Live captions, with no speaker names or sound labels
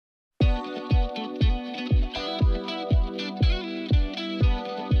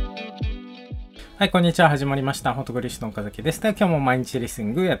はい、こんにちは。始まりました。フォトグリッシュの岡崎です。では今日も毎日リスニ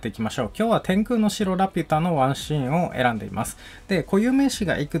ングやっていきましょう。今日は天空の城ラピュタのワンシーンを選んでいます。で、固有名詞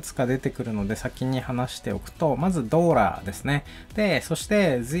がいくつか出てくるので先に話しておくと、まずドーラですね。で、そし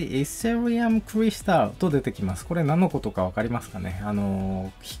て The Ethereum Crystal と出てきます。これ何のことかわかりますかね。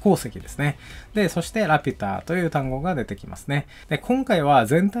飛行石ですね。で、そしてラピュタという単語が出てきますね。で、今回は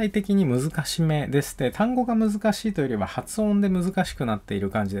全体的に難しめです。で、単語が難しいというよりは発音で難しくなってい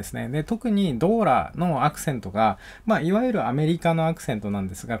る感じですね。で、特にドーラのアクセントが、いわゆるアメリカのアクセントなん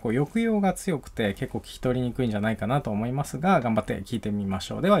ですが、抑揚が強くて結構聞き取りにくいんじゃないかなと思いますが、頑張って聞いてみま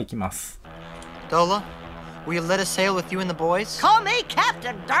しょう。では行きます。Dola, will you let us sail with you and the boys? Call me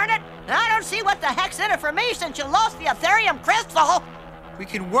Captain, darn it! I don't see what the heck's in it for me since you lost the Ethereum crystal! We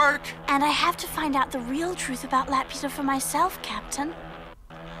can work. And I have to find out the real truth about Laputa for myself, Captain.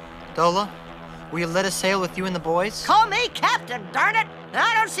 Dola, will you let us sail with you and the boys? Call me Captain, darn it!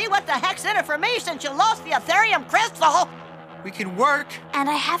 I don't see what the heck's in it for me since you lost the Ethereum crystal! We can work. And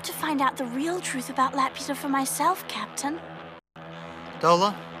I have to find out the real truth about Laputa for myself, Captain.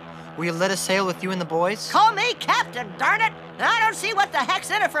 Dola, will you let us sail with you and the boys? Call me Captain, darn it! I don't see what the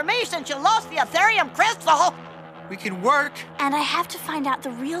heck's in it for me since you lost the Ethereum crystal! We can work. And I have to find out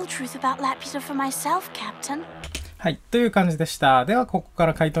the real truth about Laputa for myself, Captain. はい。という感じでした。では、ここか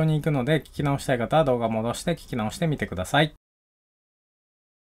ら回答に行くので、聞き直したい方は動画戻して聞き直してみてください。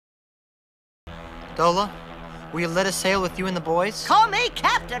Dola, will you let us sail with you and the boys? Call me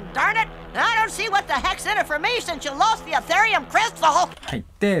Captain, darn it! I don't see what the heck's in it for me since you lost the Ethereum crystal! はい。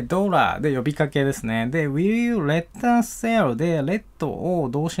で、ドーラで呼びかけですね。で、will you let us sail で、let を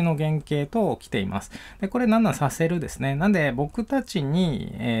動詞の原型と来ています。で、これなんなんさせるですね。なんで、僕たち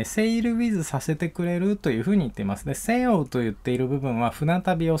に、sail with させてくれるというふうに言っています。で、sail と言っている部分は船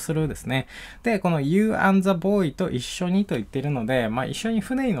旅をするですね。で、この you and the boy と一緒にと言っているので、一緒に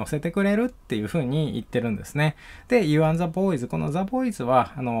船に乗せてくれるっていうふうに言ってるんですね。で、you and the boys。この the boys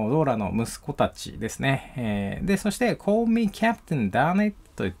は、ドーラの息子たちですね。で、そして、call me captain, darn it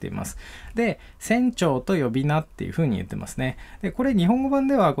と言っています。で、船長と呼びなっていう風に言ってますね。で、これ日本語版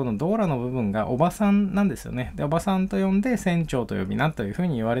ではこのドーラの部分がおばさんなんですよね。で、おばさんと呼んで船長と呼びなという風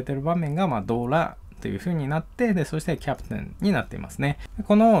に言われている場面が、ドーラという風になって、で、そしてキャプテンになっていますね。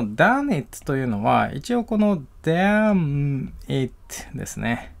この damn it というのは、一応この damn it です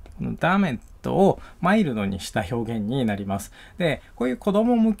ね。この damn itをマイルドにした表現になります。で、こういう子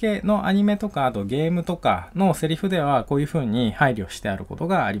供向けのアニメとか、あとゲームとかのセリフではこういう風に配慮してあること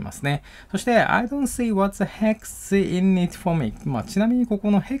がありますね。そして、I don't see what the heck's in it for me。ちなみにここ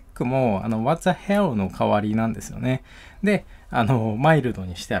の heck もwhat the hell の代わりなんですよね。で、マイルド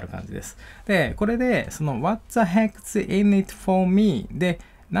にしてある感じです。で、これで、その what the heck's in it for me で、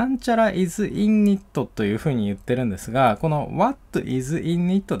なんちゃら is in it というふうに言ってるんですが、この what is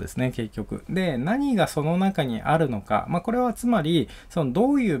in it ですね、結局。で、何がその中にあるのか。これはつまり、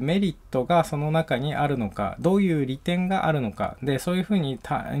どういうメリットがその中にあるのか、どういう利点があるのか。で、そういうふうに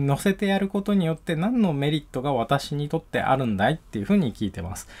載せてやることによって何のメリットが私にとってあるんだいっていうふうに聞いて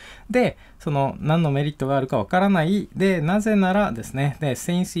ます。で、何のメリットがあるかわからない。で、なぜならですね。で、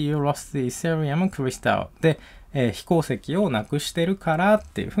since you lost the Ethereum crystal で、飛行石をなくしてるからっ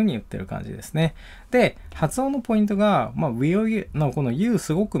ていう風に言ってる感じですね。で、発音のポイントが、will のこの you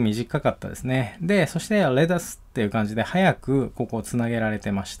すごく短かったですね。で、そして let us っていう感じで早くここをつなげられて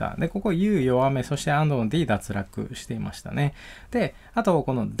ました。で、ここ you 弱め、そして and の d 脱落していましたね。で、あと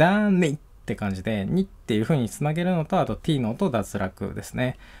この damn it って感じで、にっていう風につなげるのと、あと t の音脱落です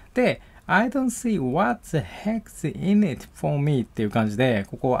ね。で、I don't see what the heck's in it for me っていう感じで、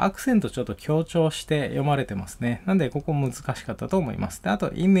ここアクセントちょっと強調して読まれてますね。なんで、ここ難しかったと思います。で、あ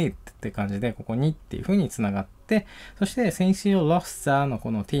と in it って感じで、ここにっていう風につながって、そして since you lost the の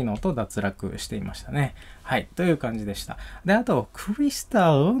この t の音脱落していましたね。はい。という感じでした。で、あと、クリス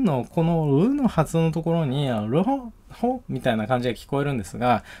タルのこのルの発音のところに、ルホみたいな感じで聞こえるんです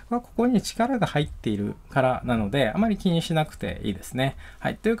が、ここに力が入っているからなので、あまり気にしなくていいですね。は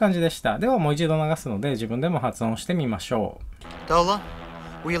い。という感じでした。ではもう一度流すので、自分でも発音してみましょう。Dola,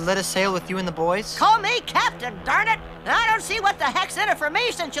 will you let us sail with you and the boys? Call me Captain, darn it! I don't see what the heck's in it for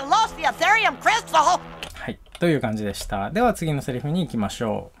me since you lost the Ethereum crystal! はい。という感じでした。では次のセリフに行きまし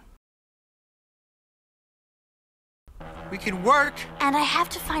ょう。We can work. And I have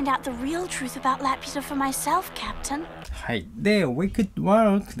to find out the real truth about Laputa for myself, Captain. はい。で、we could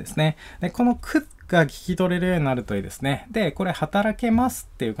work ですね。で、この could が聞き取れるようになるといいですね。で、これ働けます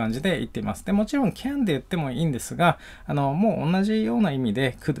っていう感じで言っています。で、もちろん can で言ってもいいんですが、もう同じような意味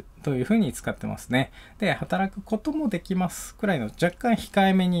で could というふうに使ってますね。で、働くこともできますくらいの若干控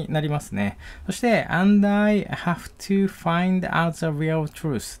えめになりますね。そして、and I have to find out the real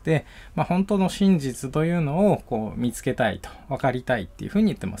truth で、本当の真実というのを見つけたいと、分かりたいっていうふうに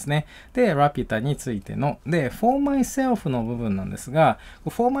言ってますね。で、ラピュタについての、で、for myself の部分なんですが、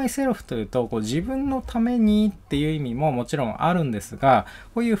for myself というと、自分のためにっていう意味ももちろんあるんですが、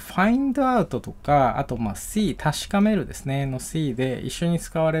こういう find out とか、あとsee 確かめるですね、の see で一緒に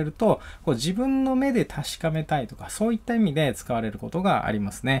使われると、自分の目で確かめたいとか、そういった意味で使われることがあり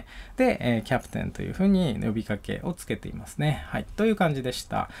ますね。で、キャプテンというふうに呼びかけをつけていますね。はい。という感じでし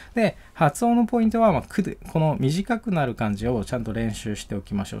た。で、発音のポイントは、この短くなる感じをちゃんと練習してお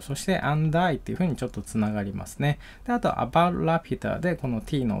きましょう。そして、and I っていうふうにちょっとつながりますね。で、あと、about Laputa でこの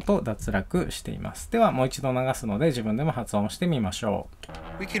t の音脱落しています。では、もう一度流すので自分でも発音してみましょ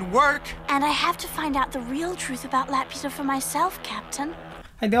う。We can work. And I have to find out the real truth about Laputa for myself, Captain.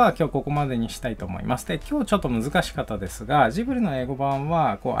 はい、では今日ここまでにしたいと思います。で、今日ちょっと難しかったですが、ジブリの英語版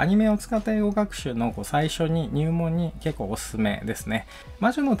はアニメを使った英語学習の最初に入門に結構おすすめですね。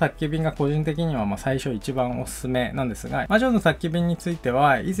魔女の宅急便が個人的には最初一番おすすめなんですが、魔女の宅急便について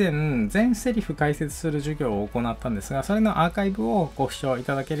は以前全セリフ解説する授業を行ったんですが、それのアーカイブをご視聴い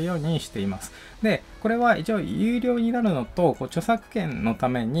ただけるようにしています。で、これは一応有料になるのと、著作権のた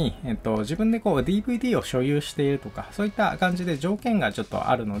めに、自分でDVD を所有しているとか、そういった感じで条件がちょっと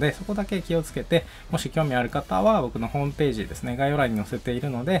あるので、そこだけ気をつけて、もし興味ある方は僕のホームページですね、概要欄に載せてい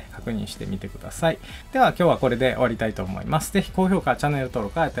るので確認してみてください。では今日はこれで終わりたいと思います。ぜひ高評価、チャンネル登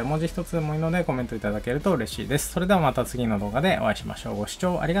録、あえて文字一つでもいいのでコメントいただけると嬉しいです。それではまた次の動画でお会いしましょう。ご視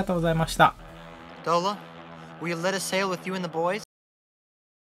聴ありがとうございました。Dola, will you let us sail with you and the boys?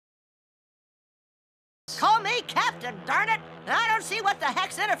 Call me Captain, darn it! I don't see what the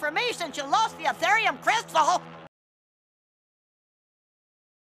heck's in it for me since you lost the Ethereum crystal!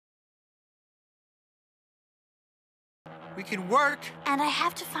 We can work. And I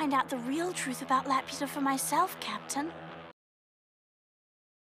have to find out the real truth about Laputa for myself, Captain.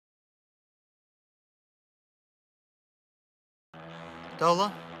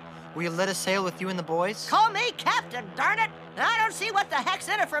 Dola, will you let us sail with you and the boys? Call me Captain, darn it! I don't see what the heck's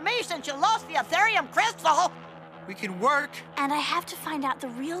in it for me since you lost the Ethereum crystal! We can work. And I have to find out the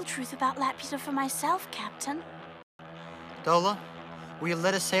real truth about Laputa for myself, Captain. Dola, will you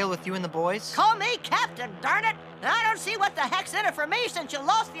let us sail with you and the boys? Call me Captain, darn it! I don't see what the heck's in it for me since you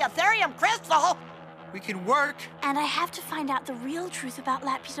lost the Ethereum crystal! We can work. And I have to find out the real truth about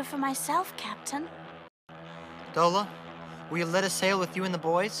Laputa for myself, Captain. Dola, will you let us sail with you and the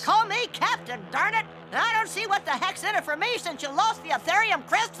boys? Call me Captain, darn it! I don't see what the heck's in it for me since you lost the Ethereum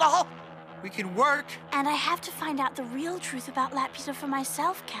crystal! We can work. And I have to find out the real truth about Laputa for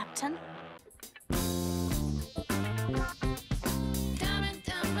myself, Captain.